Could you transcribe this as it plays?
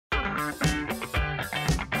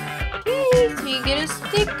a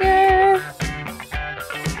sticker.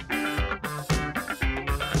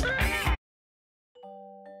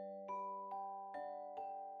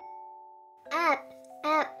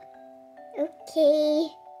 Up. Okay,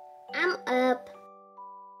 I'm up.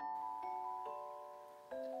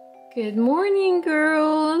 Good morning,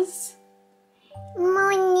 girls.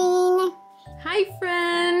 Morning. Hi,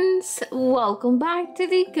 friends. Welcome back to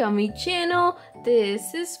the Gummy channel.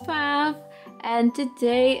 This is Fav, and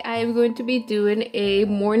today I'm going to be doing a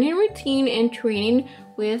morning routine and training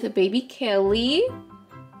with baby Kelly,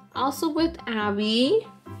 also with Abby.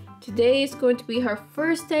 Today is going to be her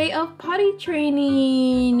first day of potty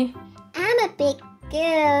training. I'm a big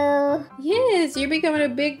girl. Yes, you're becoming a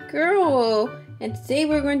big girl. And today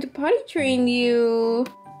we're going to potty train you.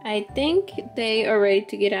 I think they are ready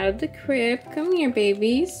to get out of the crib. Come here,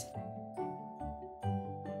 babies.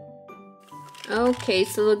 Okay,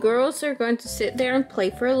 so the girls are going to sit there and play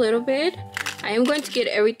for a little bit. I am going to get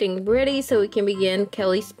everything ready so we can begin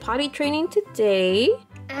Kelly's potty training today.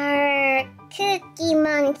 Cookie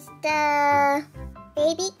Monster.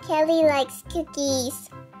 Baby Kelly likes cookies.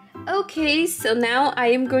 Okay, so now I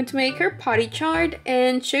am going to make her potty chart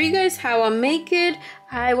and show you guys how I make it.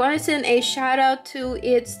 I want to send a shout out to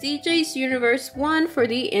It's DJ's Universe 1 for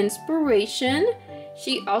the inspiration.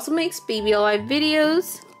 She also makes baby alive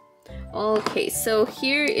videos. Okay, so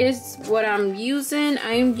here is what I'm using.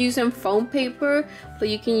 I am using foam paper, but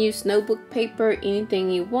you can use notebook paper,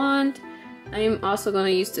 anything you want. I am also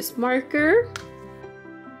going to use this marker.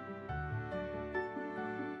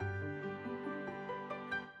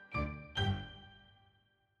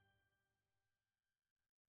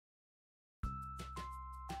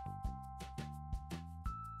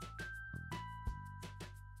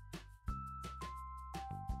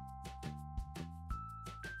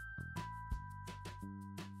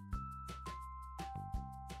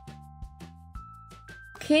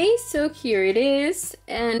 Okay, so here it is,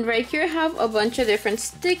 and right here I have a bunch of different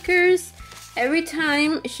stickers. Every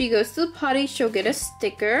time she goes to the potty, she'll get a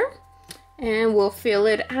sticker, and we'll fill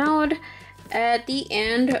it out. At the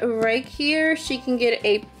end, right here, she can get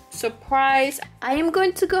a surprise. I am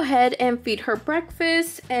going to go ahead and feed her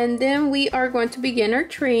breakfast, and then we are going to begin our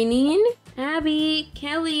training. Abby,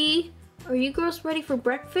 Kelly, are you girls ready for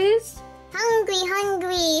breakfast?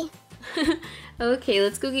 Hungry. Okay,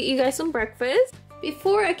 let's go get you guys some breakfast.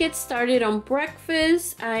 Before I get started on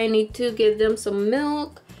breakfast, I need to give them some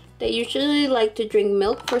milk. They usually like to drink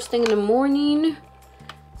milk first thing in the morning.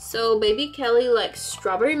 So baby Kelly likes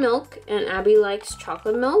strawberry milk and Abby likes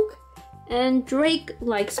chocolate milk. And Drake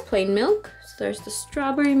likes plain milk. So there's the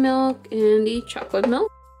strawberry milk and the chocolate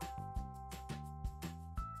milk.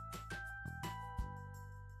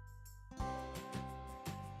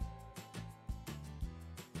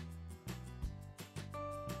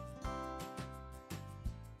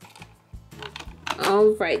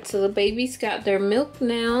 Alright, so the baby's got their milk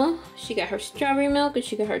now. She got her strawberry milk and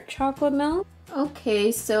she got her chocolate milk.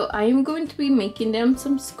 Okay, so I am going to be making them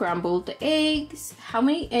some scrambled eggs. How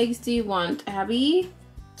many eggs do you want, Abby?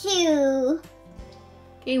 2.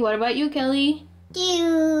 Okay, what about you, Kelly? 2.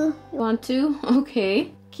 You want 2?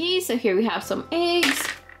 Okay. Okay, so here we have some eggs.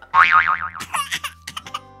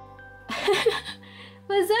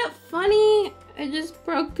 Was that funny? I just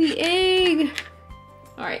broke the egg.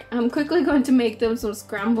 Alright, I'm quickly going to make them some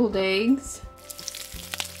scrambled eggs.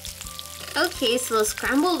 Okay, so the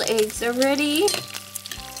scrambled eggs are ready.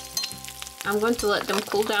 I'm going to let them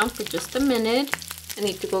cool down for just a minute. I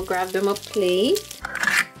need to go grab them a plate.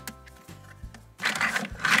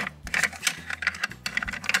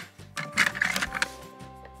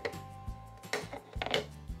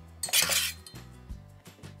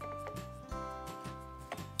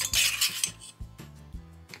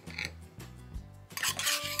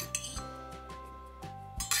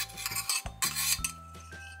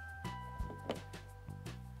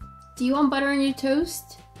 Do you want butter on your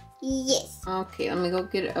toast? Yes. Okay, let me go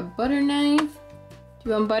get a butter knife. Do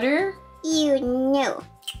you want butter? You know.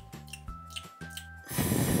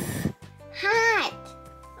 Hot.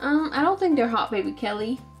 I don't think they're hot, baby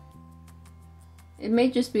Kelly. It may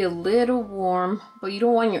just be a little warm, but you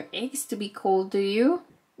don't want your eggs to be cold, do you?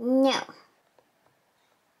 No.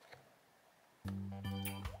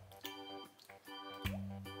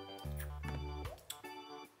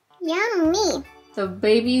 Yummy. The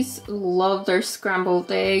babies love their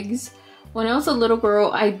scrambled eggs. When I was a little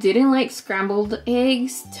girl, I didn't like scrambled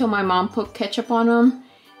eggs till my mom put ketchup on them.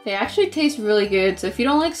 They actually taste really good, so if you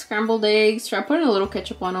don't like scrambled eggs, try putting a little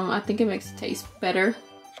ketchup on them. I think it makes it taste better.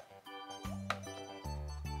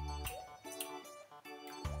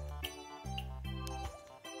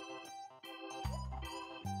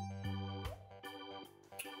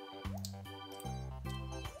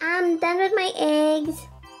 I'm done with my eggs.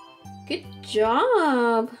 Good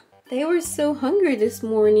job. They were so hungry this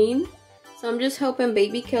morning. So I'm just helping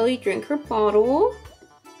baby Kelly drink her bottle.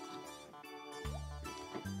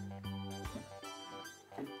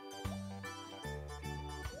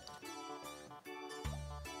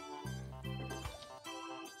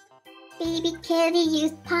 Baby Kelly,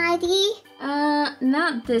 use potty?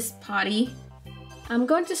 Not this potty. I'm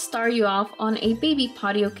going to start you off on a baby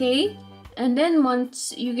potty, okay? And then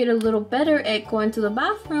once you get a little better at going to the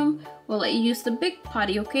bathroom, we'll let you use the big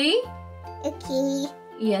potty, okay? Okay.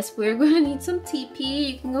 Yes, we're going to need some TP.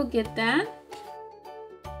 You can go get that.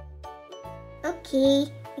 Okay,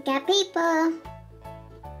 I got paper.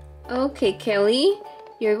 Okay, Kelly.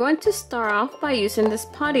 You're going to start off by using this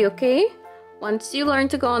potty, okay? Once you learn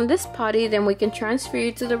to go on this potty, then we can transfer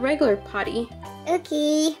you to the regular potty.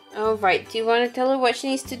 Okay. Alright, do you want to tell her what she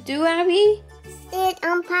needs to do, Abby? Sit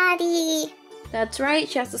on potty. That's right,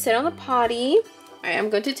 she has to sit on the potty. Alright,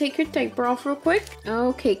 I'm going to take your diaper off real quick.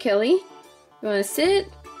 Okay, Kelly. You want to sit?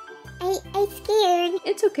 I'm scared.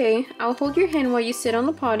 It's okay. I'll hold your hand while you sit on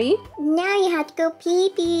the potty. Now you have to go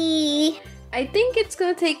pee-pee. I think it's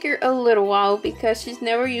going to take her a little while because she's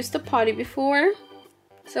never used the potty before.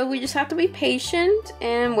 So we just have to be patient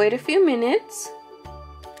and wait a few minutes.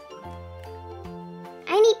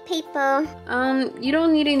 I need paper. You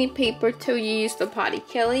don't need any paper till you use the potty,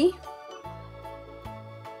 Kelly.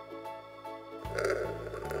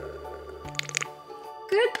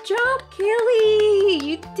 Good job, Kelly!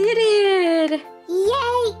 You did it!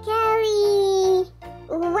 Yay, Kelly!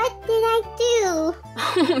 What did I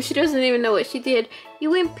do? She doesn't even know what she did.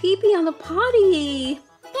 You went pee-pee on the potty!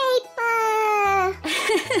 Paper!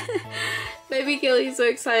 Baby Kelly's so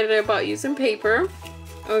excited about using paper.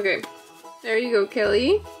 Okay, there you go,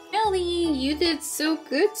 Kelly. Kelly, you did so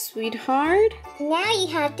good, sweetheart. Now you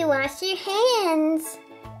have to wash your hands.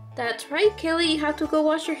 That's right, Kelly. You have to go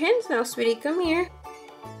wash your hands now, sweetie. Come here.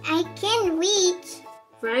 I can't reach.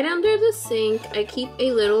 Right under the sink, I keep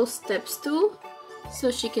a little step stool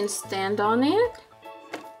so she can stand on it.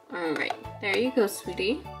 Alright, there you go,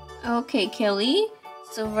 sweetie. Okay, Kelly.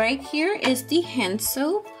 So right here is the hand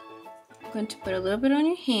soap. I'm going to put a little bit on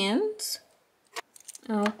your hands.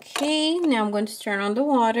 Okay, now I'm going to turn on the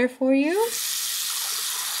water for you.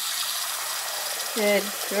 Good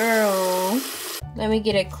girl. Let me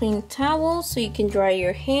get a clean towel so you can dry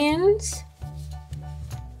your hands.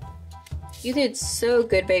 You did so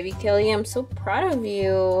good, baby Kelly. I'm so proud of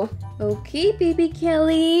you. Okay, baby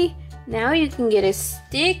Kelly. Now you can get a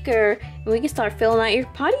sticker and we can start filling out your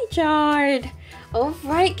potty jar.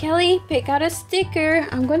 Alright, Kelly, pick out a sticker.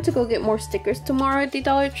 I'm going to go get more stickers tomorrow at the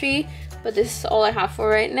Dollar Tree, but this is all I have for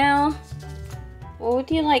right now. What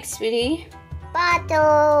would you like, sweetie?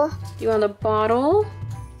 Bottle. You want a bottle?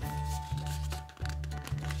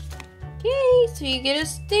 Yay, so you get a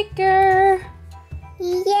sticker.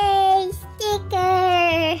 Yay,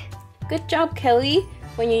 sticker. Good job, Kelly.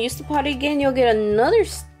 When you use the potty again, you'll get another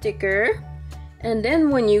sticker. And then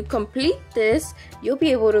when you complete this, you'll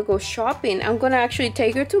be able to go shopping. I'm gonna actually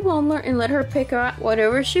take her to Walmart and let her pick out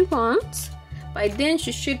whatever she wants. By then,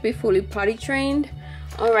 she should be fully potty trained.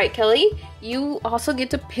 Alright, Kelly, you also get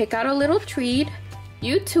to pick out a little treat.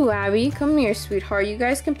 You too, Abby. Come here, sweetheart. You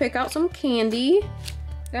guys can pick out some candy.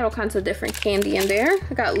 Got all kinds of different candy in there.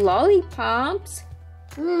 I got lollipops.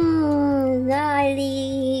 Lolly.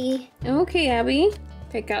 Okay, Abby.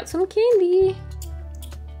 Pick out some candy.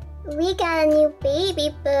 We got a new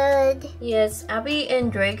baby bird. Yes, Abby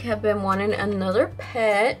and Drake have been wanting another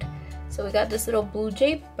pet. So we got this little blue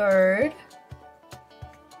jay bird.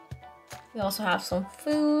 We also have some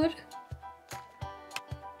food.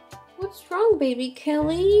 What's wrong, baby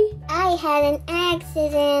Kelly? I had an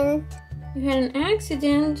accident. You had an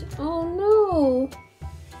accident? Oh no.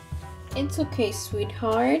 It's okay,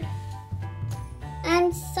 sweetheart.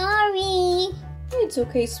 I'm sorry. It's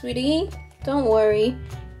okay, sweetie. Don't worry.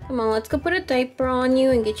 Come on, let's go put a diaper on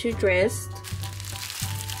you and get you dressed.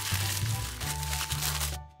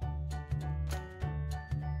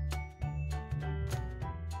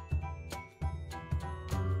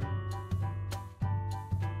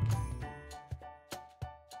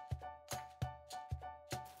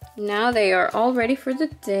 Now they are all ready for the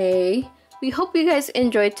day. We hope you guys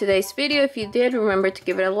enjoyed today's video. If you did, remember to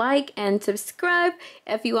give it a like and subscribe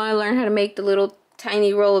if you want to learn how to make the little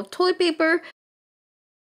tiny roll of toilet paper.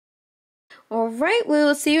 Alright, we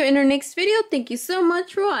will see you in our next video. Thank you so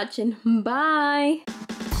much for watching. Bye!